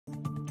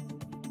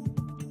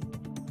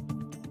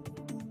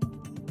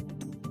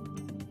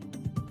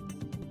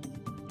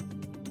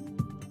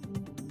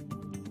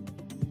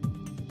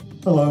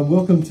Hello and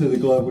welcome to the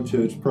Global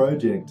Church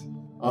Project.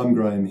 I'm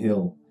Graham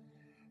Hill.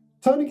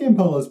 Tony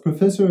Campolo is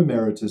Professor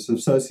Emeritus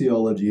of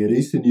Sociology at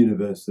Eastern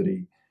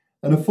University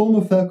and a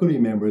former faculty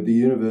member at the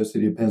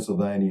University of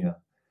Pennsylvania.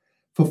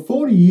 For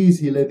 40 years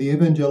he led the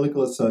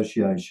Evangelical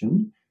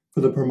Association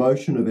for the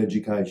Promotion of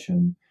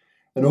Education,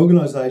 an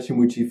organisation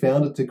which he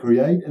founded to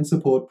create and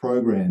support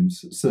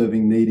programs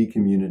serving needy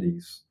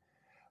communities.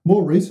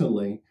 More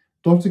recently,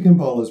 Dr.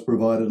 Campolo has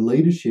provided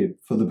leadership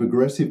for the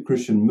progressive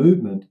Christian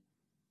movement,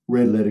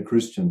 Red Letter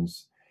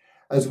Christians,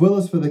 as well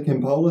as for the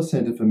Campolo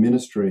Center for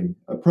Ministry,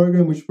 a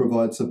program which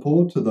provides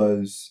support to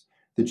those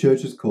the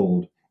church has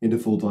called into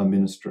full-time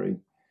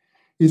ministry.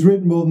 He's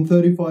written more than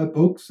 35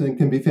 books and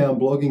can be found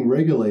blogging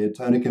regularly at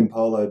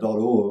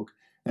tonycampolo.org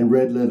and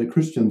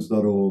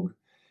redletterchristians.org.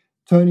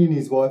 Tony and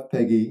his wife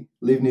Peggy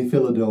live near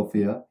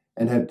Philadelphia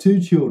and have 2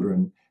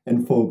 children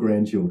and 4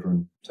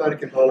 grandchildren. Tony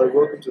Campolo,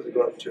 welcome to the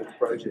Global Church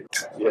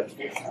Project. Yes.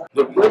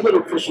 The Red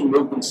Letter Christian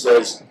movement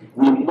says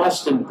we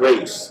must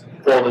embrace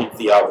Pauline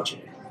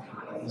theology.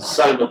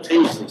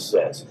 Simultaneously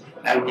says,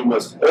 and we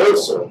must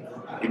also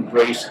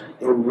embrace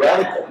the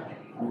radical,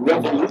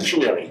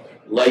 revolutionary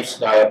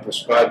lifestyle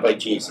prescribed by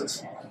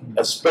Jesus,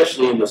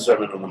 especially in the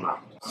Sermon on the Mount.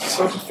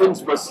 Some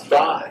things must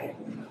die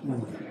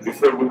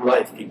before new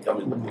life can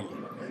come into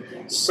being.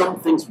 Some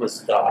things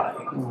must die.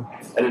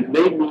 And it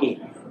may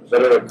mean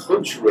that our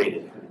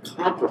acculturated,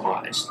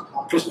 compromised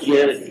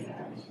Christianity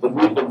that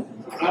we've been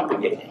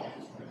propagating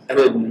and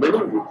in many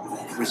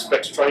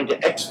respects trying to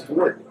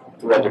export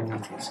to other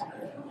countries,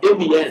 in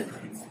the end,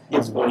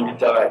 it's going to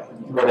die.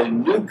 But a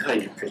new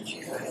kind of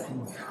Christianity,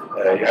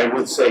 I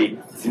would say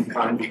new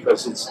kind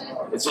because it's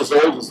as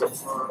old as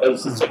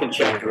the second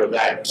chapter of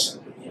Acts.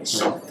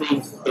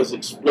 Something is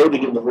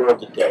exploding in the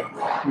world today.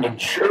 The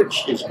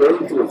church is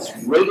going through its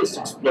greatest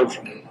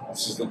explosion.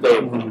 This is the day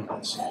of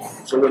Pentecost.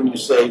 So when you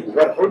say,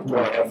 what hope do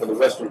I have for the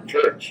Western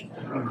church?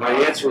 My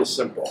answer is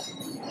simple.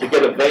 To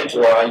get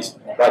evangelized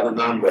by the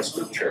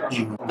non-Western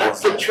church. That's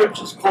the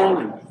church's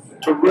calling,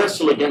 to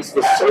wrestle against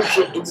the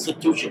social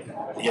institution,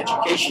 the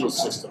educational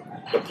system,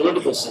 the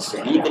political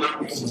system, the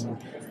economic system.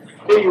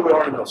 Here you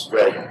are in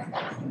Australia.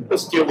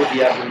 Let's deal with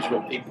the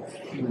Aboriginal people.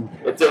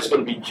 If there's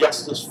going to be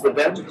justice for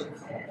them,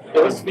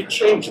 there has to be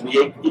change in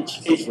the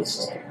educational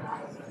system.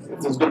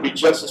 If there's going to be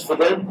justice for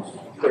them,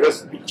 there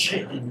has to be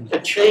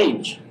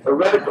a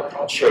radical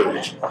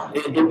change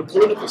in the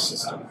political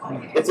system.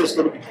 If there's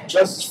going to be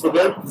justice for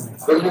them,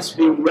 there has to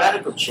be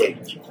radical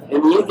change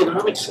in the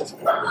economic system.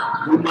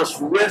 We must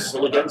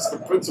wrestle against the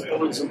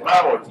principles and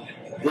powers,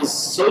 the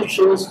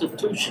social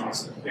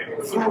institutions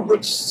through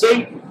which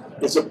Satan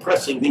is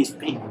oppressing these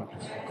people.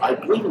 I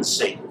believe in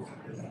Satan.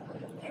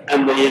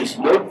 And there is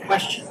no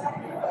question,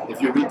 if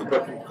you read the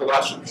book of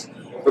Colossians,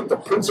 that the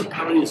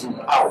principalities and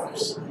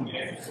powers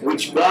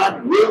which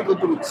God willed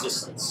into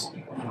existence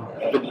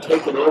have been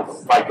taken over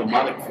by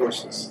demonic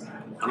forces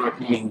and are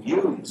being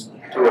used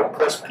to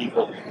oppress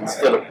people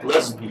instead of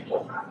bless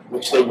people,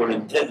 which they were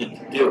intended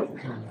to do.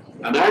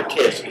 And our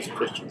task as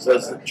Christians,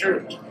 as the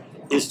church,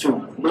 is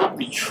to not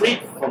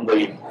retreat from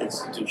the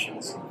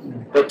institutions,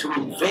 but to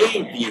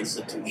invade the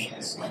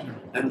institutions.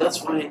 And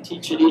that's why I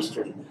teach at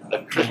Eastern,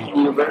 a Christian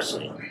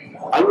university.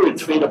 I want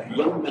to train up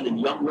young men and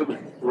young women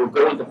who will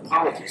go into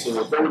politics, who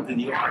will go into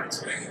the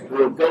arts, who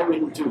will go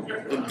into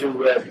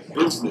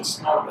business,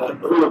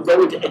 who will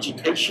go into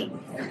education,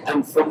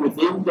 and from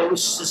within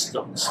those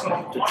systems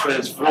to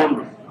transform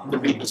them, to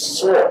be the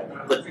salt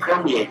that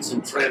permeates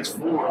and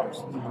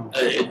transforms,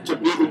 to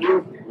be the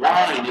new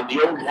wine in the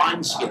old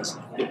wineskins,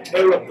 to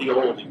tear up the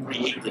old and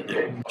create the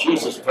new.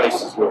 Jesus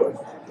Christ is Lord,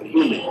 but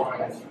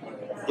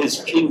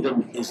His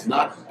kingdom is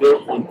not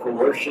built on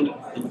coercion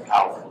and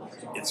power.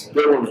 It's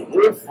built on a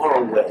little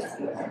far away,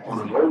 on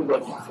an old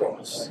rugged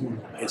cross.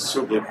 And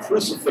so the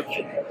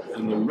crucifixion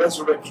and the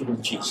resurrection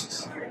of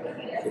Jesus,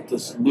 that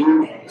this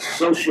new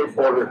social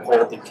order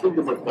called the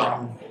kingdom of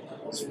God,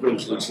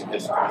 springs loose in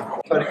history.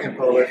 Tony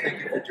Campolo,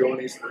 thank you for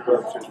joining us for the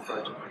Global Church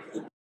Project.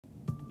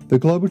 The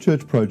Global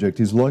Church Project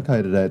is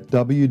located at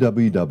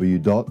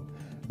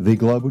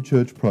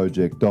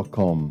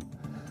www.theglobalchurchproject.com.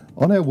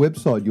 On our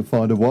website, you'll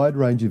find a wide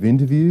range of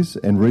interviews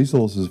and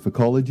resources for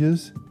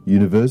colleges,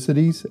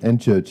 universities,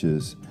 and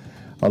churches.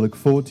 I look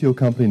forward to your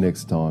company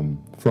next time.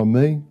 From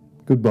me,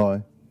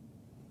 goodbye.